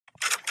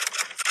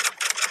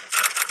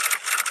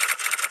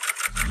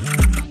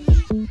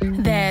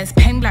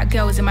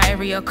girls in my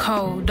area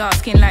cold. Dark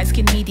skin, light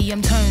skin, medium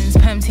tones.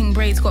 Perm ting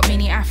braids got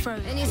mini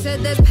afros. And you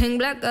said there's pink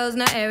black girls,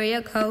 not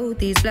area code.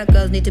 These black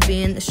girls need to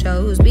be in the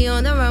shows. Be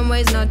on the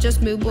runways, not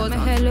just billboards.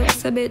 My hair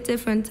looks a bit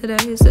different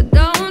today, so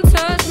don't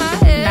touch my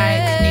hair.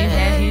 Like new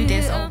hair, who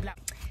this old black.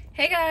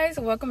 Hey guys,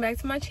 welcome back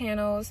to my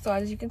channel. So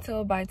as you can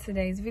tell by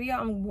today's video,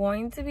 I'm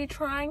going to be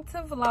trying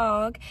to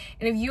vlog.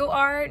 And if you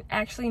are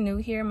actually new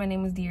here, my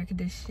name is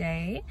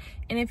DerikaDashay.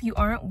 And if you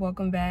aren't,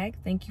 welcome back.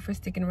 Thank you for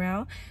sticking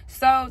around.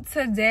 So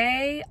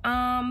today,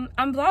 I'm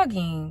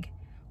vlogging,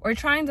 or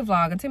trying to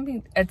vlog,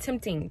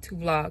 attempting to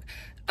vlog.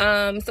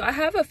 So I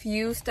have a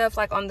few stuff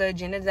like on the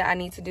agenda that I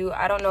need to do.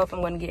 I don't know if I'm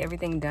going to get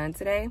everything done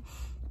today.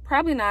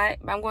 Probably not,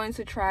 but I'm going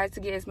to try to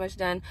get as much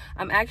done.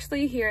 I'm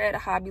actually here at a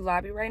Hobby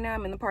Lobby right now.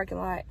 I'm in the parking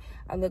lot.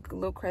 I look a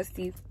little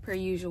crusty per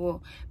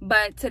usual.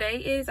 But today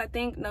is, I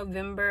think,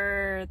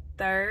 November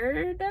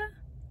 3rd,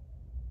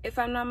 if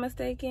I'm not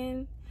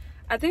mistaken.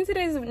 I think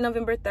today is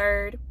November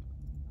 3rd.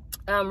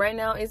 Right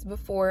now it's a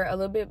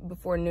little bit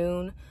before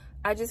noon.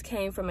 I just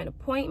came from an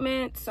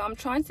appointment, so I'm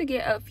trying to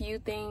get a few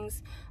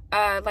things,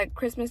 like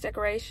Christmas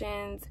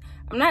decorations.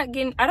 I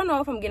don't know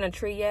if I'm getting a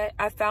tree yet.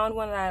 I found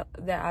one that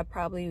I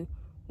probably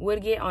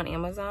would get on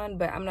Amazon,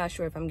 but I'm not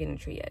sure if I'm getting a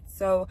tree yet.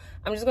 So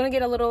I'm just gonna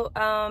get a little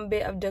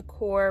bit of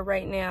decor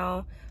right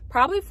now,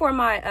 probably for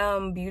my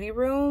beauty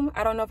room.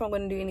 I don't know if I'm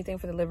gonna do anything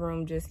for the living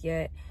room just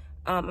yet.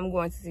 I'm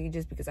going to see,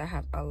 just because I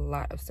have a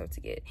lot of stuff to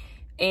get.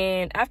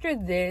 And after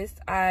this,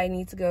 I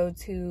need to go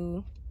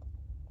to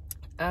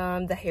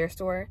the hair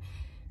store.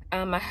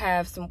 I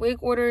have some wig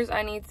orders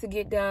I need to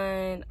get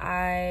done.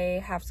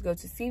 I have to go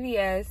to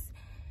CVS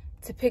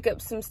to pick up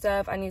some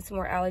stuff. I need some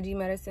more allergy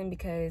medicine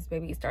because,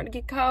 baby, it's starting to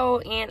get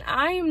cold and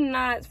I am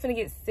not finna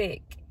get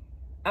sick.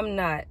 I'm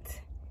not.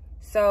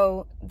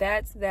 So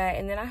that's that.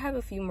 And then I have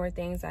a few more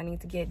things I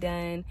need to get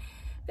done.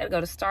 Gotta go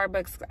to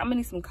Starbucks. I'm gonna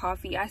need some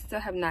coffee. I still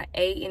have not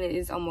ate and it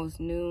is almost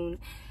noon.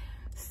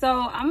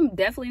 So I'm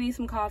definitely need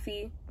some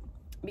coffee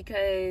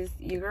because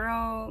your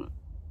girl,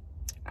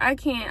 I've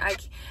been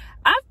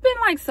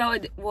like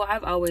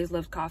I've always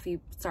loved coffee,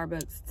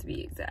 Starbucks to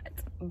be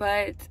exact.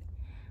 But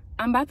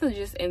I'm about to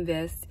just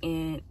invest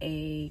in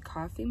a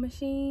coffee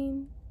maker,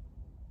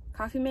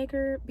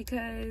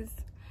 because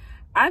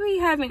I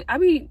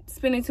be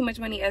spending too much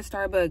money at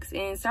Starbucks,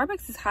 and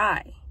Starbucks is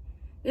high.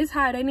 It's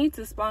high. They need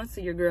to sponsor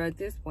your girl at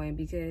this point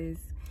because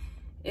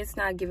it's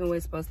not giving what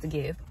it's supposed to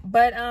give.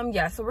 But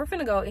yeah, so we're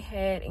finna go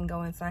ahead and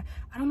go inside.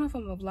 I don't know if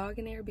I'm gonna vlog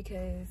in there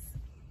because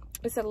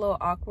it's a little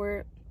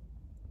awkward,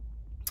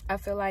 I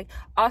feel like.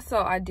 Also,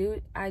 I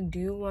do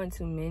want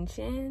to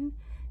mention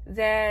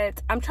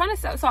that I'm trying to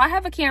sell. So I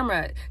have a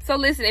camera. So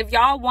listen, if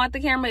y'all want the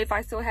camera, if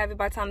I still have it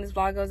by the time this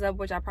vlog goes up,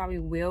 which I probably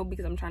will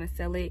because I'm trying to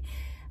sell it,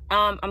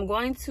 I'm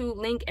going to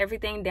link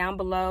everything down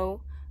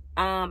below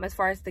as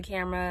far as the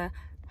camera.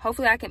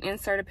 Hopefully I can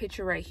insert a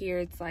picture right here.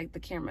 It's like the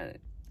camera.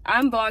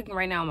 I'm vlogging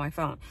right now on my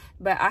phone,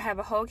 but I have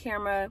a whole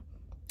camera.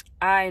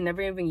 I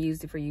never even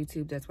used it for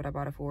YouTube. That's what I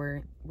bought it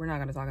for. We're not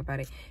going to talk about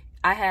it.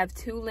 I have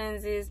 2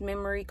 lenses,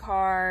 memory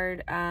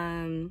card,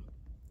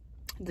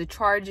 the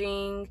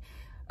charging,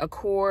 a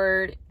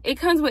cord. It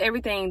comes with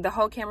everything, the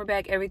whole camera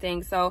bag,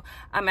 everything. So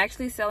I'm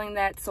actually selling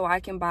that so I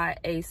can buy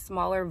a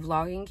smaller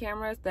vlogging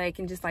camera that I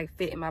can just like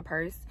fit in my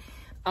purse.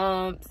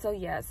 So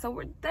yeah,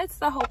 so that's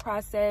the whole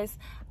process.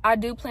 I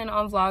do plan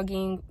on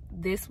vlogging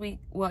this week.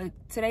 Well,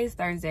 today's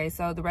Thursday,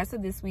 so the rest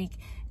of this week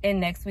and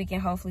next week,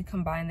 and hopefully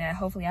combine that.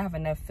 Hopefully I have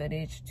enough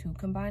footage to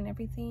combine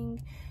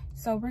everything.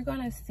 So we're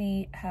gonna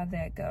see how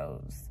that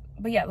goes.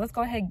 But yeah, let's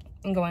go ahead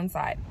and go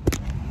inside.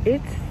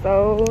 It's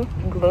so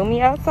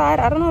gloomy outside.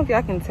 I don't know if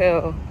y'all can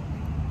tell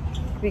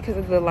because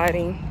of the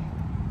lighting,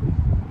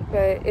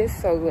 but it's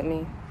so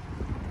gloomy.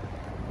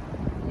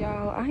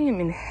 Y'all, I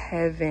am in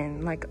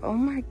heaven. Like, oh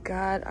my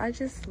God, I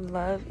just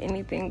love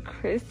anything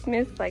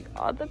Christmas. Like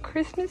all the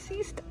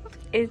Christmassy stuff.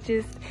 It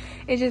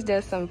just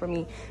does something for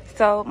me.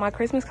 So my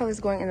Christmas color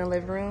is going in the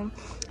living room.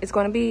 It's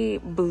going to be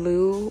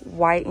blue,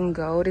 white, and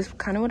gold. It's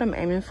kind of what I'm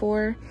aiming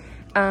for.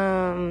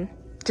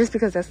 Just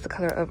because that's the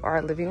color of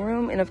our living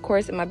room. And of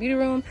course in my beauty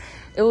room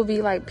it will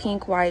be like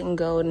pink, white, and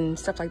gold and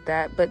stuff like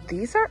that. But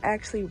these are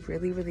actually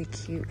really, really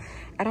cute.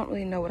 I don't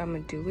really know what I'm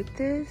gonna do with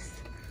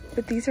this,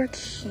 but these are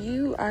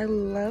cute. I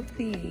love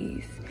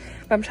these.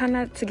 But I'm trying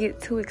not to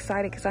get too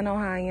excited because I know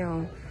how I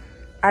am.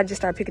 I just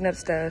start picking up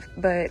stuff,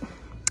 but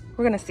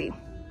we're gonna see.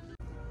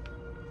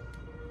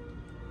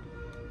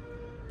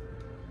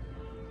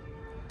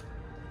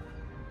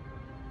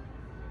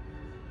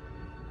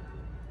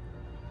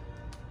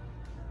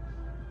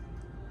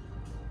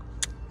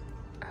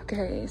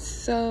 Okay,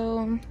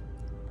 so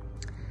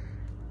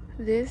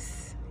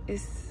this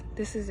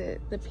is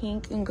it, the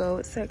pink and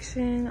gold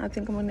section. I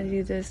think I'm gonna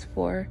do this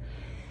for,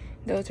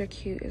 those are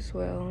cute as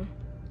well,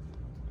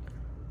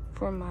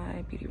 for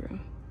my beauty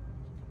room.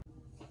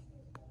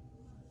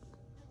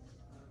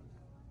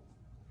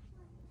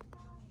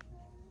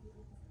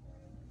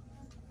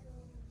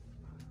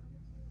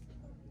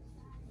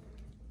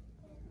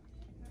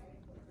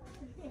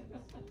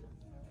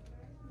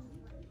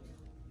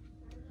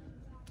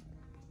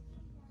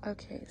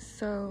 Okay,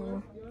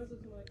 so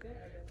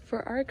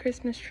for our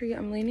Christmas tree,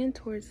 I'm leaning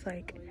towards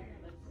like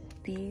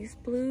these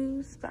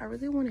blues, but I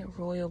really wanted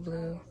royal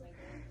blue,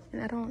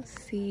 and I don't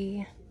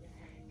see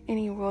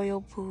any royal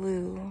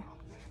blue.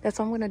 That's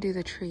why I'm gonna do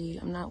the tree.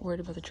 I'm not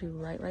worried about the tree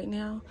right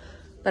now,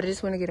 but I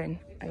just want to get an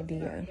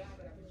idea.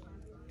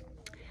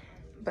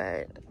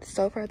 But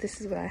so far,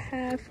 this is what I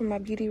have for my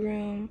beauty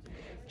room.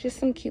 Just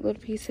some cute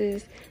little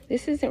pieces.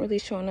 This isn't really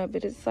showing up,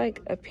 but it's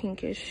like a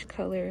pinkish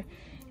color,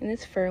 and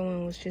this fur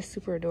one was just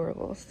super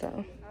adorable.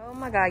 So oh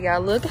my god,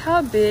 y'all, look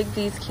how big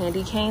these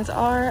candy canes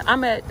are.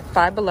 I'm at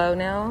Five Below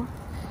now,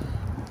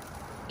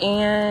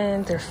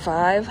 and they're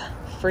 $5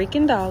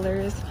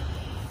 freaking,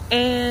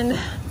 and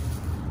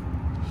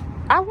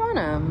I want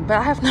them, but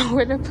I have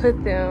nowhere to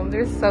put them.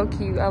 They're so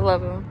cute. I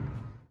love them.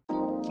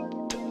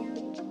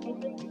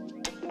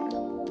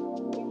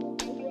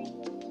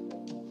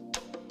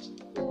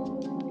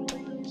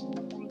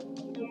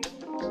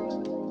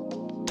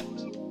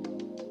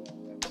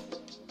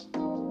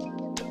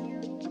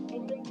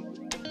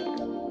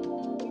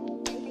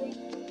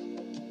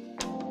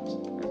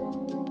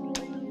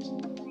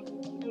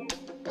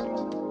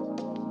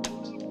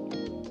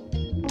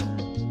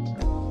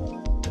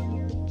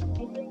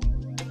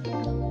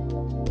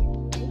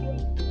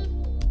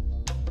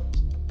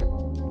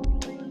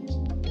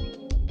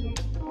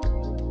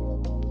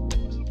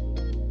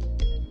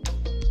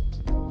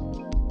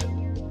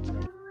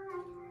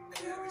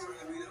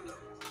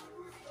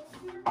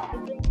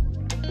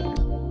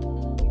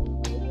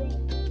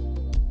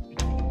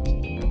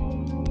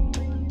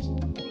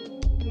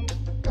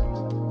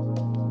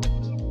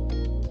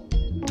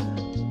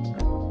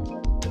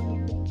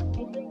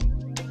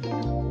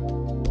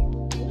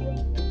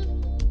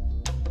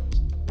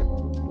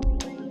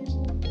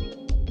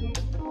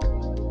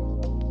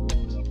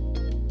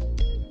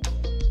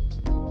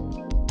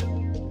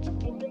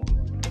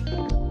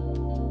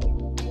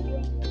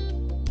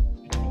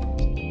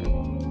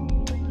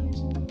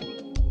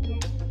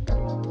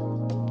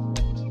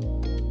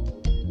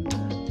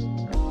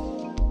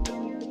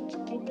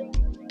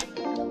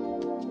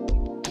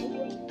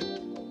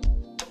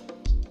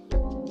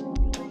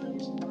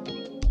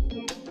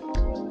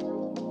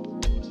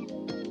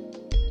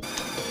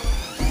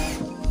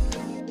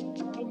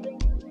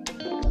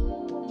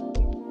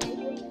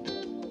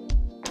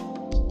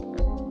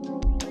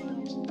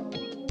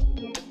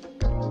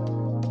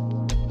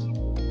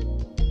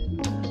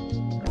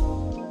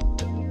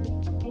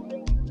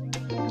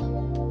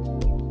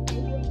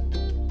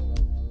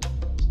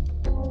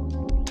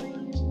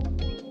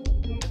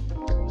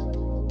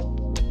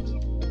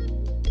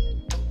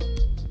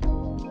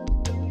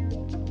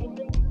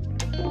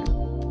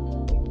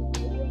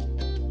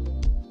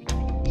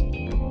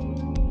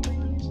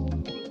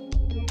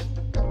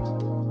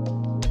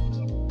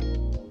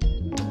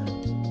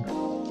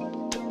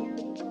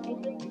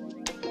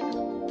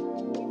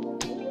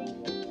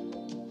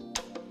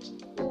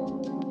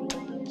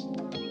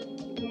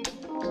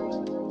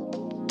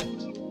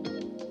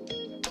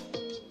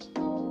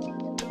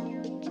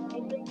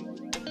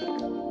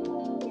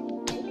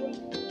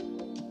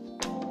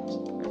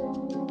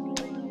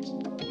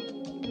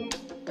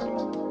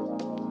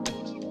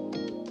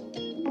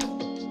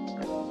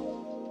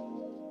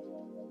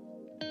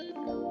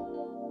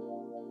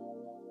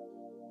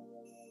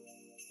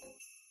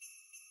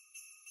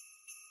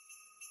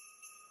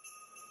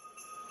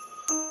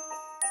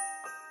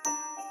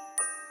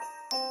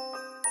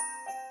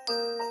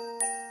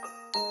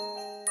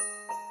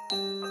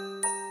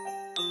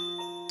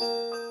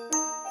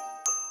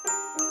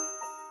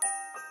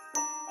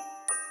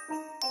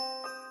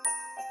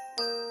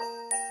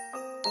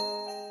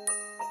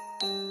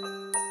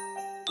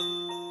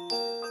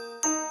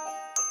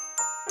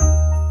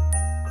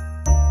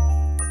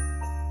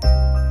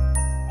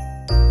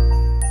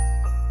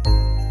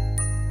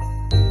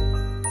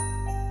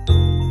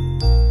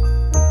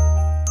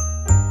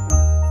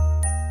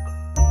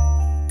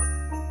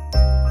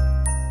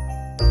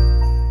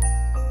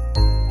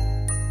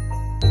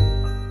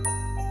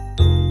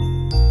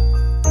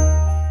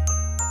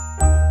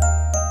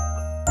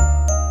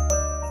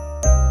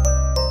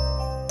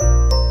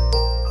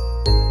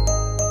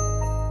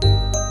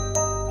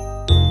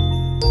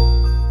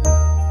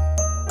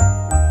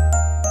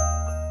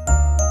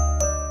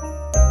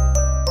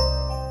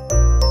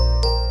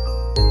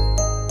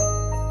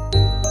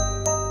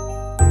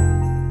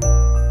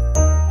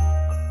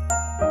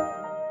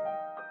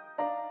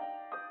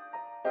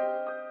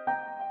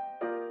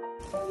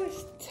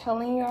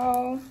 Telling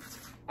y'all,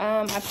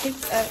 I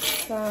picked up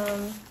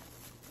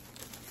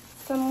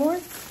some more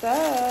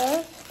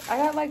stuff. I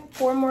got like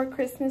 4 more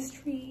Christmas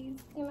trees,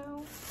 you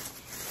know.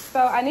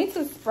 So I need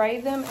to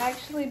spray them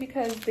actually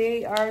because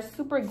they are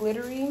super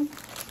glittery.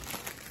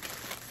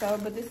 So,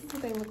 but this is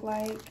what they look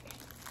like.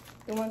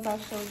 The ones I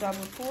showed y'all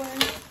before.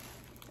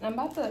 And I'm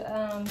about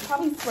to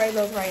probably spray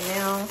those right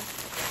now.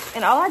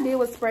 And all I did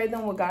was spray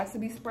them with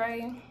Got2b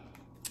spray.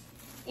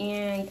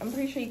 And I'm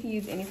pretty sure you can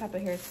use any type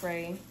of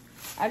hairspray.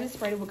 I just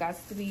sprayed it with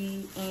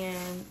Got2b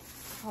and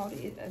called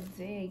it a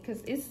day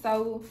because it's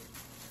so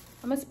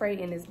I'm gonna spray it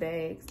in this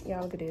bag.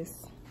 Y'all look at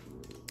this.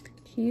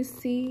 Can you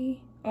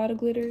see all the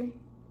glitter?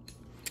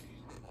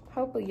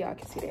 Hopefully y'all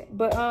can see that.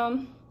 But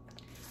I'm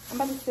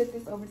about to set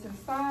this over to the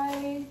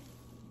side.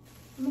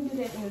 I'm gonna do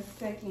that in a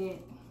second.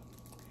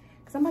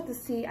 Cause I'm about to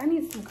see, I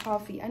need some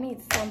coffee. I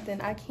need something.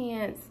 I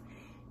can't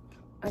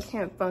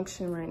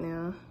function right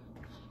now.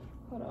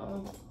 Hold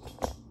on.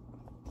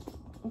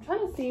 I'm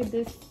trying to see if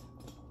this,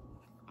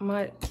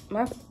 my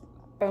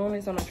phone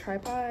is on a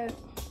tripod.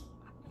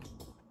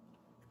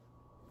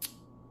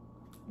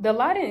 The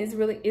lighting is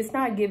really, it's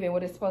not giving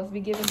what it's supposed to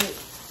be giving, but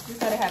this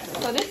is how it happens.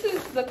 So this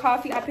is the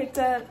coffee I picked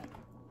up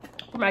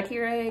for my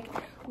Keurig.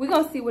 We're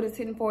gonna see what it's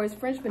hitting for. It's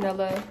French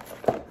vanilla.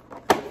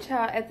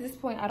 Child, at this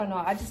point, I don't know.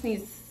 I just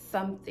need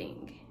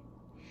something.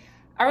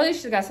 I really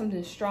should have got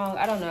something strong.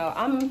 I don't know.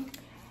 I'm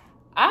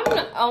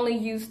only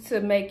used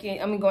to going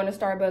to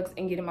Starbucks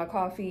and getting my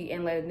coffee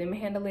and letting them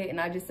handle it. And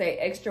I just say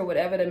extra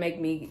whatever to make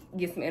me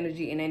get some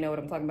energy, and they know what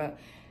I'm talking about.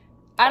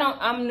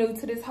 I'm new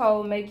to this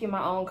whole making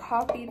my own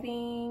coffee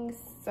thing.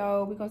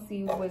 So we're gonna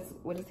see what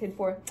it's hitting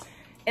for.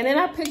 And then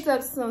I picked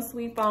up some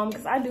sweet foam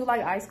because I do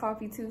like iced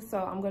coffee too. So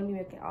I'm gonna be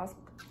making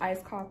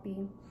iced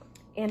coffee.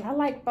 And I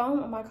like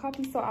foam on my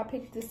coffee, so I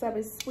picked this up.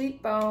 It's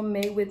sweet foam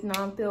made with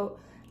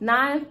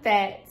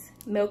non-fat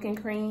milk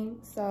and cream.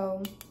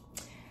 So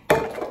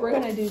we're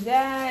gonna do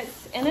that.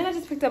 And then I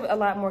just picked up a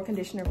lot more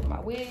conditioner for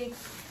my wigs.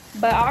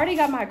 But I already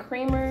got my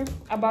creamer.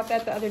 I bought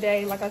that the other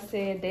day. Like I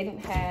said, they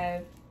didn't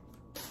have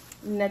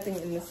nothing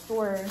in the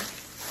store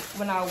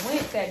when I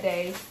went that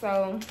day.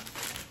 So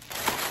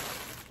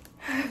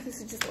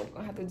this is just what we're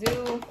gonna have to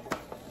do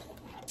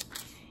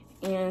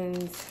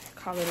and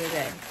call it a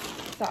day.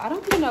 So I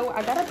don't even know.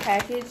 I got a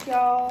package,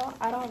 y'all.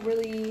 I don't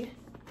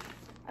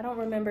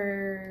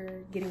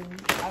remember getting,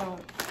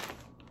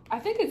 I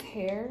think it's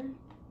hair.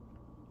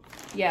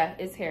 Yeah,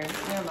 it's hair.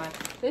 Never mind.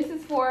 This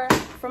is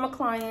from a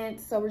client.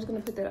 So we're just gonna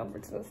put that over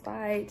to the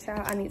side.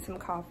 Child, I need some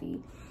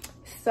coffee.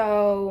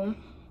 So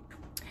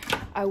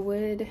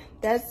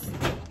that's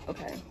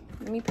okay.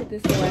 Let me put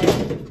this away.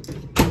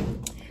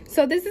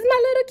 So this is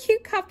my little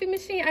cute coffee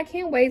machine. I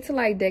can't wait to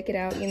like deck it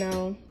out, you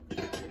know.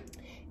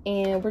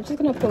 And we're just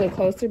gonna pull it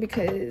closer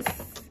because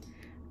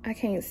I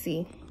can't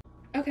see.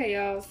 Okay,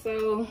 y'all,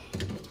 so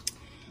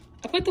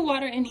I put the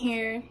water in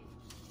here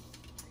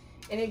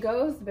and it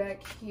goes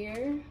back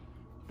here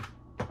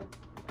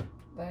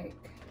like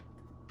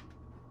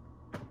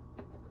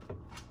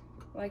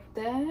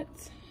that.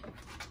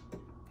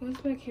 Goes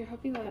back here.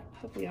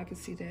 Hopefully y'all can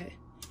see that.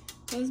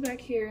 Goes back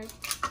here,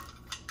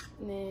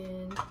 and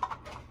then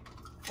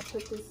I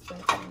put this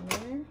back in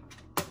there,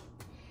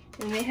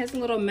 and it has a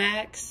little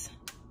max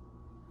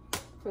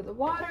for the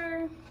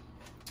water.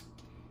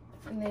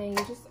 And then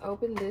you just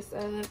open this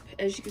up.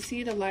 As you can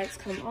see, the lights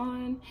come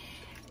on.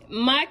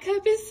 My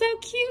cup is so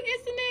cute,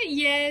 isn't it?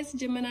 Yes,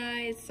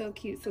 Gemini, it's so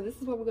cute. So this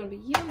is what we're gonna be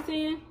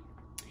using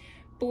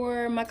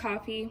for my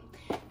coffee.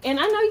 And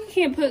I know you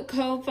can't put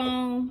cold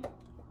foam,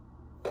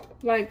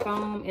 like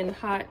foam in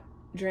hot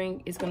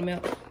drink, it's gonna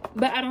melt.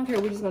 But I don't care,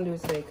 we're just gonna do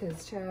it today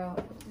because,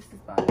 child, this is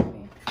bothering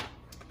me.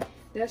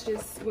 That's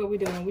just what we're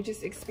doing. We're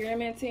just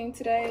experimenting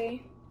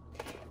today.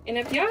 And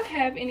if y'all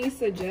have any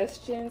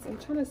suggestions, I'm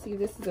trying to see if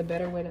this is a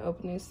better way to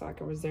open this so I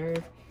can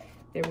reserve.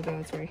 There we go,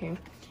 it's right here.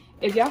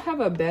 If y'all have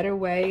a better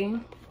way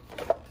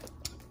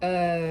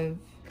of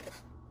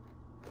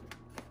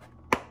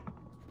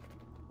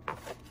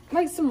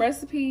like some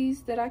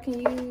recipes that I can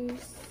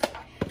use,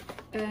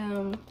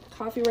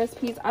 coffee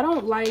recipes. I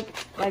don't like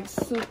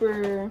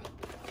super,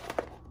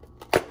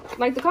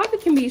 like the coffee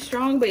can be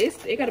strong, but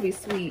it gotta be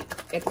sweet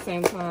at the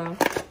same time.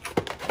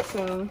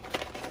 So,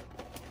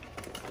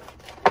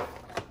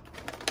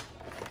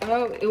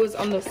 oh, it was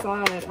on the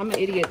side. I'm an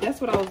idiot.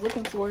 That's what I was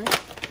looking for.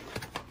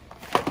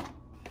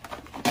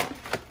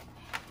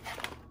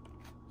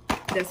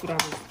 That's what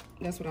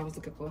I was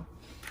looking for.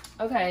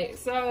 Okay,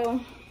 so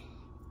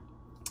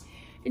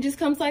it just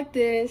comes like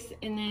this,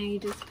 and then you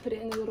just put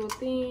it in the little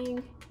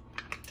thing,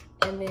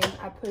 and then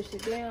I push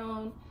it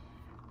down.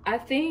 I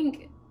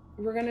think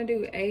we're gonna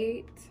do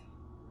 8.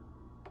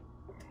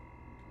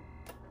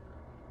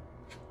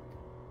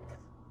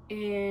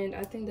 And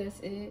I think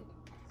that's it.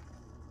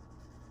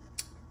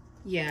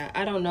 Yeah,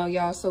 I don't know,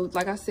 y'all. So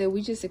like I said,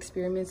 we just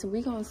experimenting.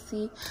 We gonna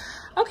see.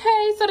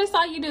 Okay, so that's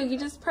all you do. You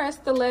just press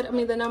the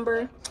the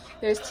number.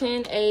 There's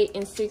 10, 8,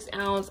 and 6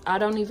 ounce. I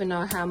don't even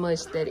know how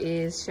much that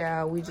is,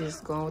 child. We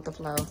just going with the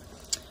flow.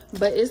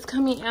 But it's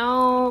coming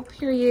out,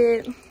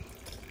 period.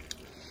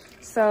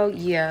 So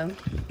yeah.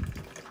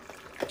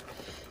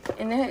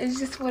 And that is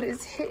just what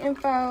it's hitting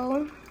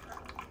for.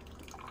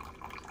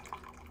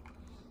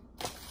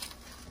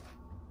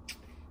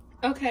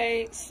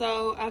 Okay,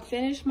 so I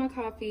finished my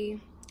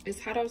coffee. It's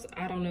hot as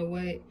I don't know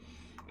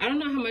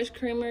how much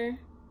creamer.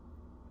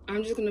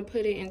 I'm just gonna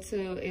put it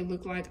until it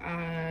look like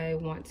I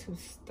want to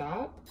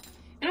stop.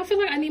 And I feel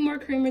like I need more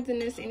creamer than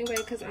this anyway,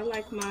 because I don't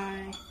like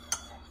my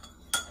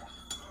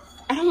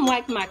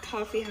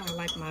coffee how I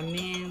like my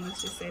men.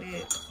 Let's just say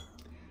that.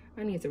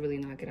 I need to really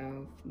knock it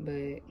off,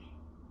 but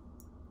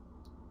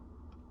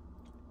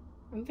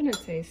I'm gonna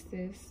taste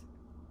this.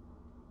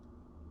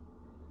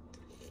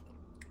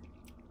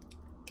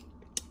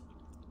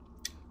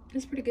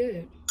 It's pretty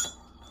good.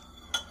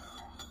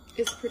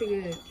 It's pretty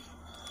good.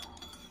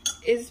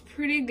 It's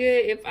pretty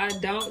good if I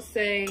don't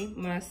say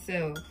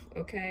myself,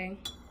 okay?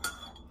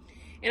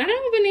 And I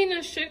don't even need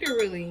no sugar,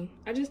 really.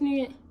 I just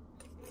need,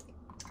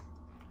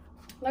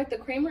 like, the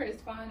creamer is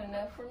fine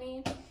enough for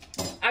me.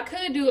 I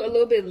could do a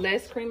little bit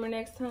less creamer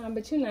next time,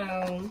 but you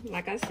know,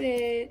 like I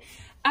said,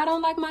 I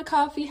don't like my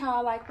coffee how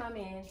I like my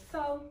man.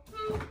 So,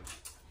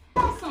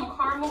 some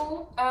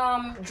caramel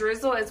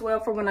drizzle as well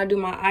for when I do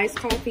my iced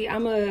coffee.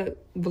 I'm gonna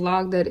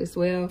vlog that as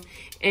well.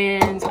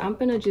 And I'm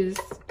gonna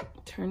just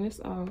turn this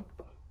off.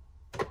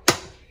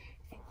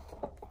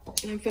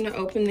 And I'm gonna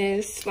open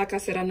this. Like I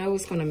said, I know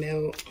it's gonna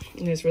melt,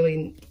 and there's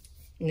really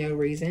no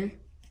reason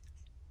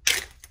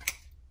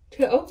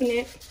to open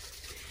it.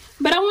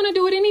 But I wanna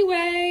do it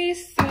anyway,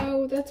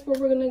 so that's what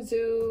we're gonna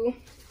do.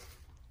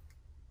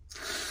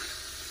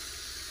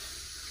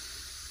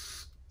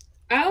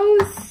 Oh,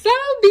 so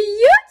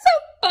beautiful!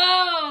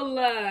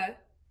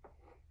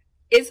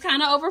 It's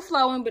kind of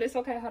overflowing, but it's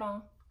okay. Hold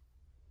on.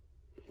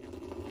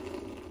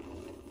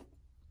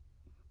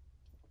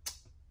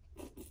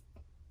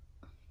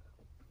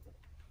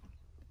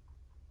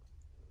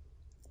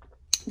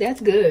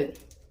 That's good.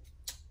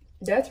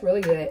 That's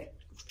really good.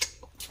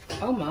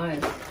 Oh my.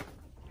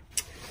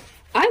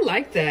 I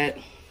like that.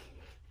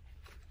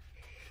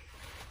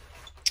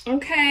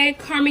 Okay,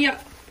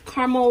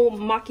 caramel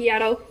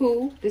macchiato.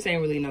 Who? This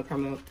ain't really no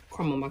caramel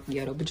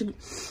macchiato, but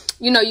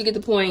you know, you get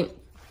the point.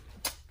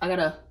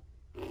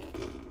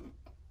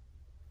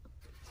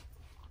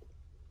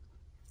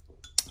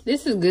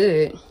 This is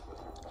good.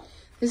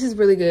 This is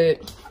really good.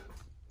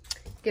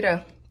 Get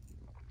a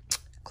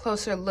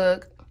closer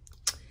look.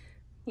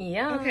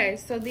 Yeah. Okay,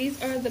 so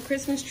these are the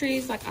Christmas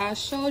trees like I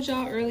showed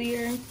y'all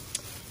earlier.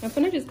 I'm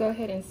gonna just go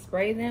ahead and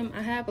spray them.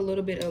 I have a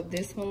little bit of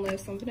this one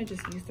left, so I'm gonna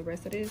just use the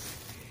rest of this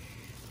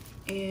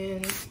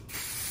and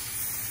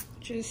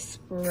just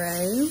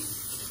spray.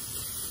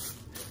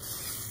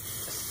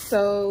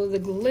 So the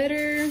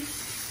glitter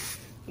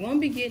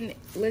won't be getting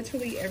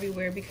literally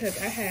everywhere because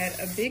I had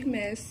a big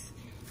mess,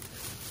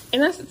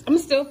 and I'm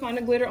still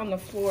finding glitter on the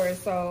floor.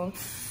 So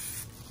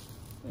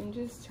and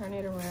just turn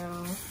it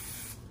around.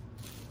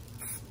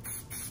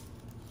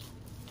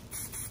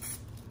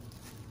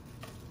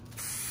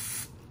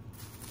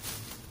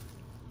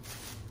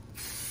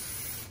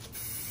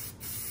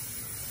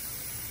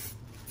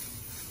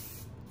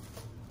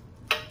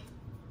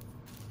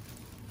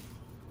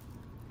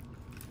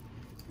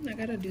 I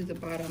gotta do the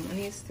bottom. I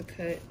need to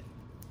cut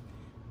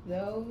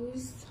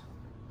those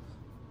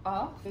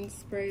off and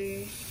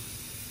spray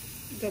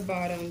the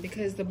bottom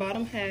because the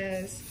bottom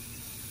has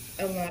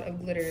a lot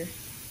of glitter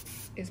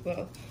as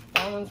well.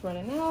 That one's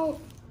running out,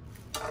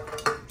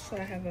 so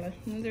I have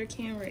another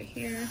can right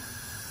here.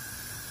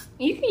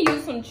 You can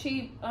use some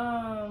cheap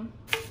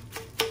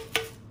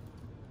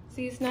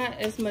see, it's not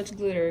as much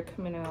glitter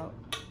coming out.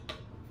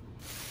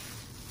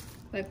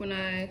 Like when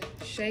I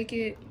shake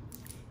it,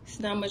 it's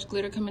not much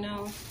glitter coming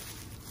out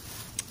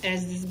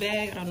as this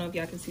bag. I don't know if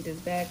y'all can see this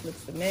bag,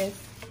 looks a mess.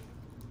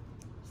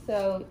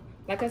 So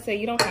like I said,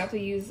 you don't have to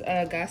use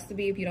Gots to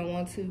Be if you don't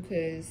want to,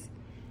 because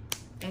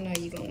I know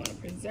you're gonna want to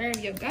preserve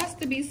your Gots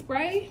to Be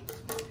spray.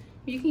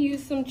 You can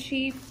use some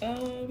cheap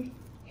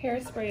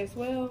hairspray as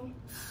well.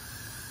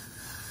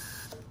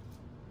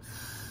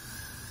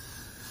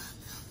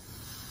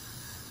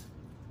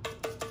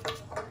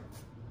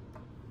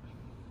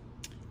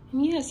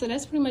 And yeah, so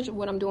that's pretty much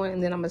what I'm doing,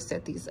 and then I'm gonna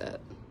set these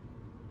up.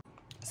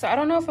 So I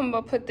don't know if I'm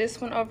gonna put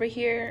this one over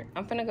here.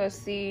 I'm gonna go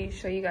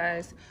show you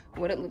guys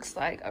what it looks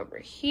like over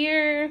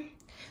here.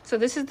 So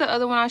this is the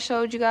other one I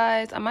showed you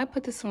guys. I might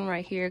put this one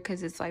right here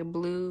because it's like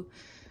blue,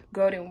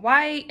 gold, and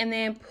white, and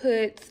then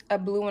put a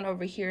blue one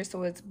over here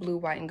so it's blue,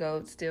 white, and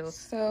gold still.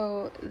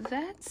 So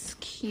that's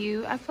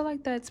cute. I feel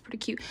like that's pretty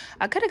cute.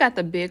 I could have got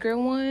the bigger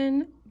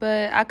one,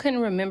 but I couldn't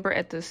remember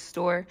at the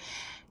store.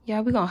 Yeah,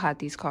 we're gonna hide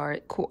these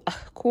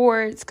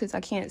cords because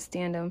I can't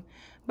stand them.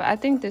 But I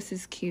think this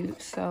is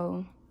cute,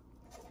 so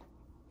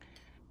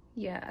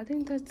yeah, I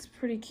think that's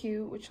pretty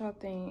cute. What y'all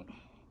think?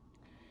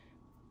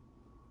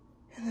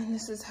 And then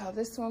this is how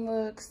this one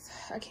looks.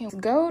 I can't.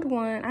 Gold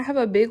one. I have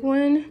a big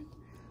one.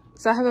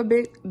 So I have a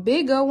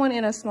big gold one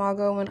and a small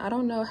gold one. I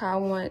don't know how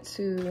I want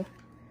to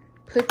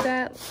put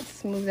that.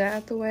 Let's move that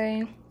out the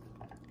way.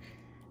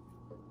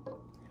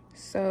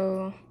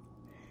 So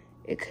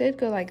it could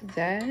go like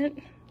that,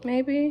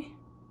 maybe.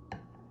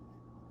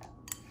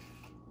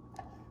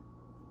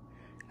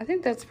 I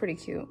think that's pretty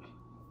cute.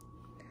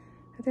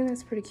 I think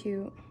that's pretty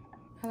cute.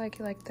 I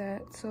like it like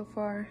that so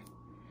far.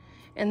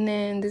 And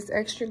then this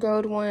extra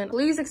gold one,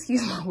 please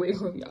excuse my wig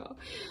room, y'all.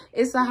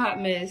 It's a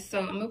hot mess. So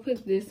I'm gonna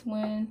put this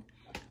one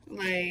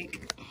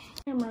like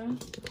camera.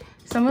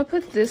 So I'm gonna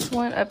put this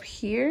one up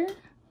here.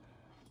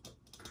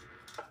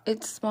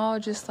 It's small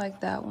just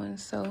like that one,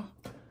 so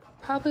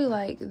probably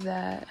like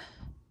that.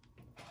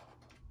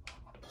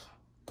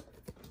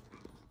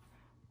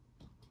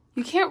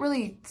 You can't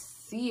really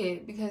see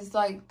it because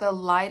like the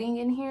lighting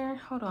in here,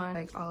 hold on,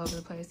 like all over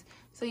the place.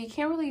 So you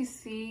can't really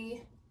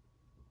see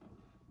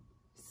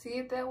see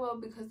it that well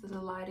because of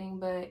the lighting,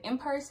 but in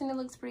person it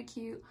looks pretty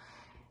cute.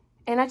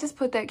 And I just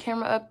put that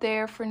camera up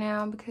there for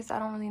now because I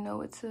don't really know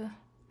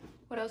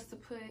what else to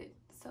put.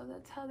 So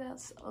that's how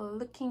that's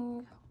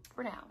looking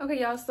for now.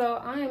 Okay, y'all, so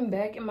I am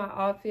back in my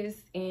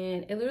office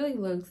and it literally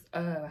looks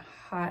a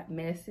hot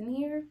mess in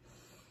here.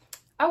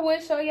 I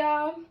would show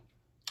y'all.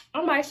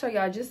 I might show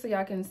y'all just so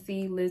y'all can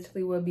see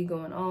literally what be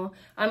going on.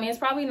 I mean, it's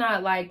probably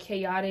not like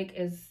chaotic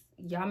as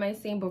y'all may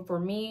seem, but for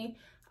me,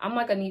 I'm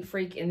like a neat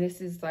freak and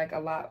this is like a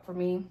lot for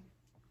me.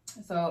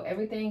 So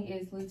everything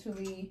is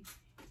literally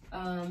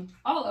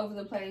all over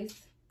the place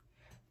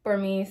for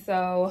me.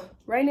 So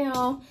right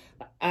now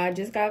I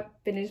just got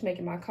finished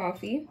making my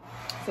coffee.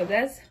 So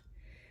that's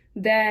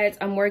that.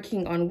 I'm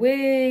working on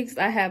wigs.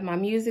 I have my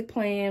music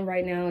playing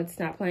right now. It's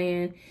not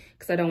playing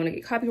because I don't want to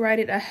get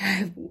copyrighted. I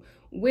have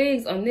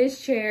wigs on this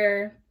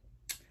chair.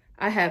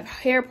 I have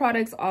hair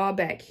products all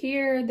back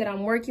here that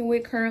I'm working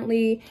with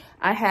currently.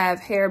 I have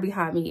hair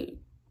behind me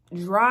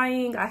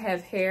drying. I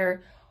have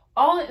hair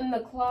all in the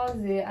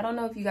closet. I don't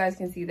know if you guys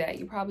can see that.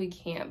 You probably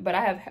can't, but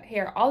I have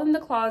hair all in the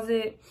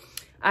closet.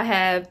 I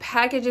have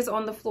packages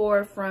on the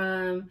floor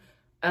from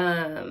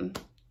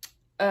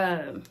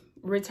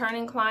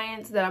returning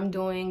clients that I'm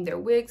doing their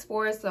wigs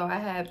for. So I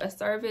have a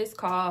service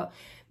called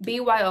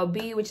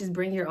BYOB, which is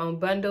bring your own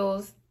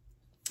bundles.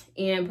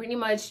 And pretty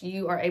much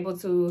you are able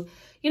to,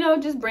 you know,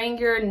 just bring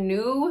your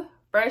new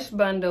fresh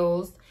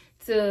bundles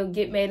to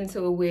get made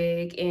into a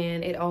wig,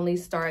 and it only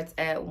starts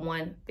at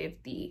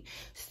 $150.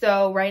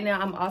 So right now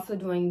I'm also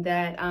doing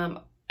that.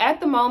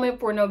 At the moment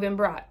for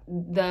November,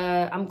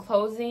 I'm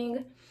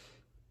closing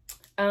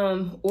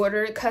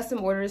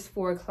custom orders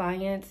for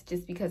clients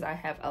just because I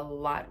have a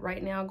lot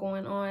right now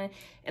going on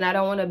and I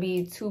don't want to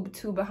be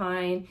too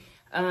behind.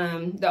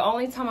 The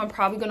only time I'm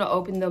probably going to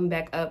open them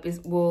back up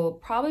will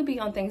probably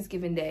be on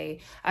Thanksgiving Day.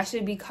 I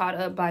should be caught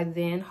up by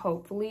then,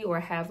 hopefully, or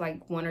have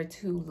like 1 or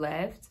 2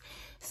 left.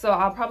 So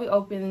I'll probably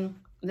open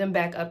them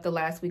back up the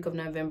last week of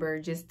November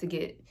just to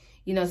get,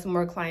 you know, some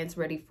more clients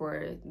ready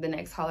for the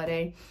next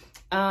holiday.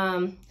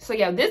 So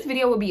yeah, this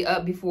video will be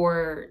up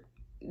before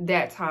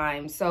that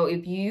time. So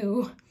if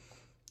you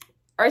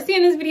are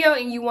seeing this video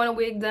and you want a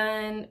wig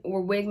done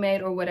or wig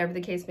made or whatever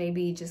the case may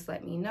be, just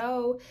let me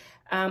know.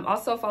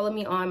 Also follow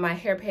me on my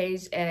hair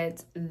page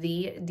at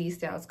the D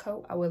Styles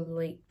Co. I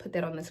will put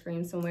that on the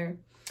screen somewhere.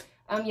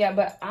 Yeah,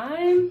 but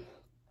I'm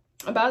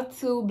about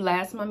to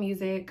blast my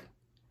music,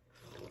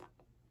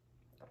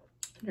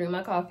 drink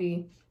my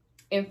coffee,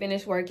 and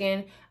finish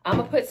working. I'm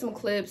gonna put some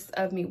clips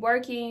of me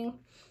working.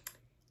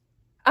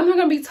 I'm not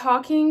gonna be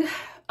talking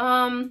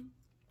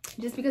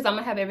just because I'm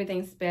gonna have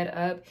everything sped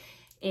up.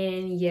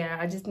 And yeah,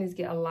 I just need to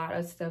get a lot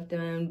of stuff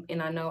done,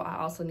 and I know I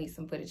also need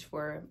some footage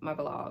for my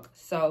vlog.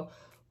 So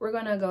we're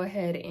gonna go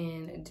ahead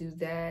and do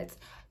that.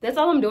 That's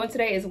all I'm doing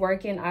today is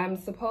working. I'm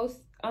supposed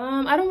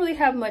I don't really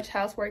have much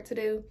housework to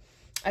do.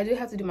 I do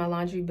have to do my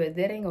laundry, but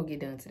that ain't gonna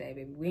get done today,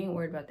 baby. We ain't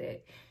worried about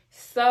that.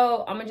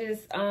 So I'm gonna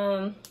just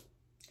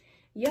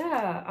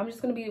yeah, I'm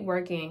just gonna be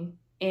working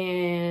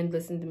and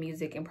listen to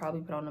music and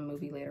probably put on a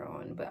movie later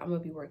on, but I'm gonna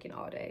be working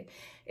all day.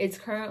 It's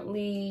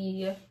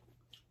currently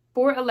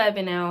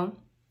 4:11 now.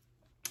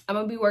 I'm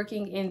gonna be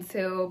working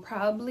until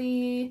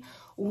probably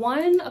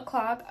 1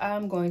 o'clock,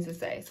 I'm going to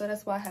say. So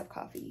that's why I have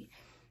coffee.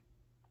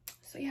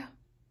 So yeah,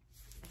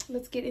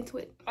 let's get into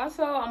it.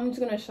 Also, I'm just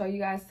gonna show you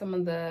guys some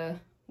of the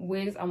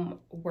wigs I'm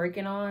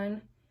working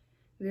on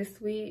this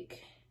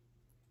week.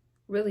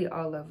 Really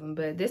all of them,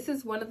 but this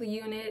is one of the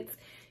units.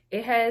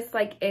 It has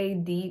like a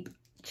deep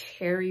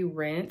cherry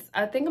rinse.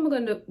 I think I'm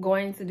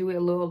going to do it a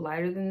little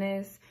lighter than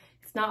this.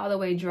 It's not all the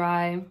way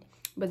dry,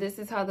 but this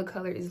is how the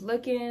color is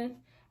looking.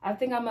 I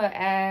think I'm gonna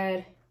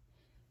add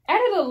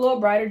it a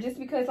little brighter just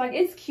because like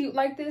it's cute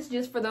like this,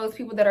 just for those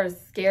people that are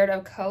scared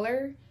of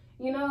color,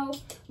 you know.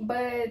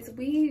 But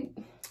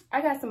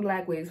I got some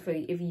black wigs for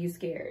you if you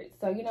scared.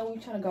 So you know, we're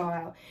trying to go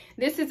out.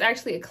 This is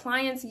actually a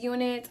client's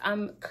unit.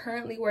 I'm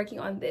currently working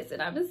on this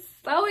and I'm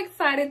just so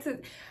excited to.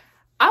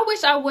 I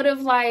wish I would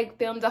have like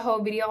filmed a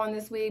whole video on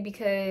this wig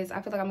because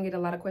I feel like I'm gonna get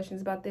a lot of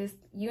questions about this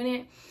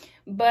unit,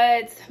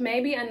 but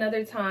maybe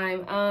another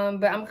time.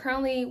 But I'm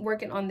currently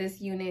working on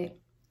this unit.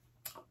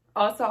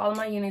 Also, all of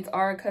my units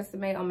are custom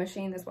made on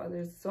machine. That's why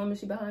there's a sewing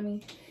machine behind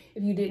me,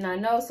 if you did not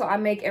know. So I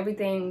make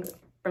everything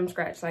from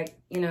scratch, like,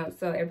 you know,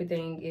 so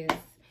everything is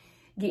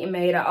getting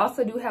made. I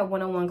also do have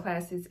one-on-one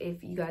classes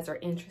if you guys are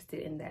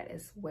interested in that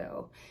as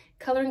well.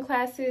 Coloring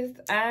classes,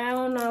 I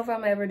don't know if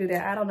I'm ever do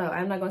that. I don't know.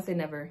 I'm not gonna say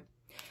never.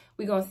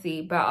 We're gonna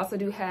see. But I also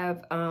do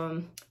have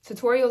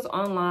tutorials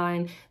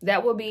online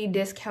that will be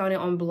discounted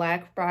on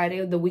Black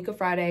Friday, the week of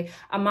Friday.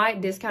 I might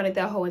discount it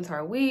that whole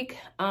entire week.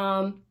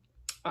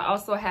 I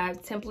also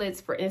have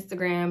templates for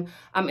Instagram.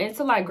 I'm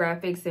into like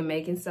graphics and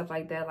making stuff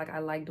like that. Like I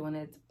like doing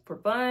it for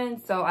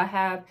fun. So I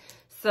have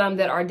some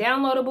that are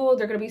downloadable.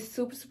 They're gonna be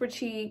super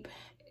cheap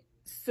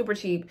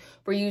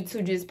for you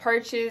to just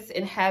purchase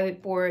and have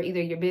it for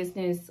either your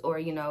business or,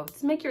 you know,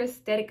 to make your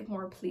aesthetic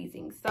more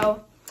pleasing.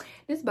 So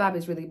this bob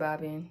is really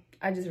bobbing.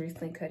 I just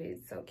recently cut it.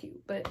 It's so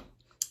cute. But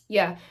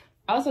yeah,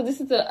 also this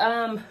is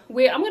the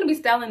wig. I'm gonna be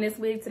styling this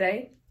wig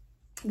today.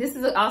 This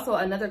is also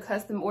another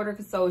custom order,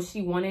 so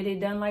she wanted it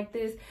done like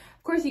this.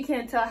 Of course, you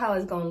can't tell how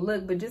it's gonna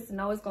look, but just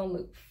know it's gonna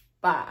look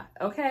fire,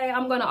 okay?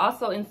 I'm gonna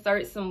also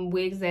insert some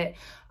wigs that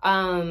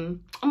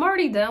I'm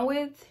already done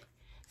with,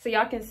 so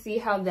y'all can see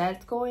how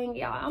that's going.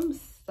 Y'all,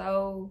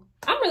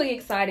 I'm really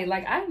excited.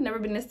 Like, I've never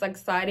been this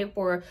excited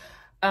for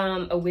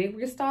a wig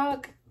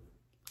restock,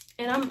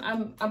 and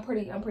I'm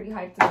pretty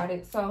hyped about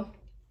it. So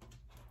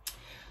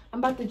I'm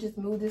about to just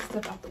move this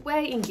stuff out the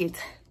way and get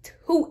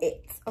to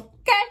it,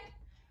 okay?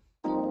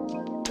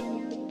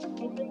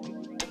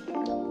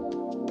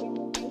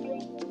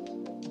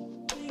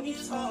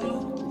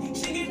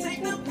 She can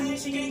take no pain,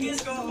 she can get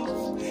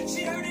scolded.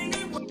 She heard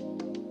it.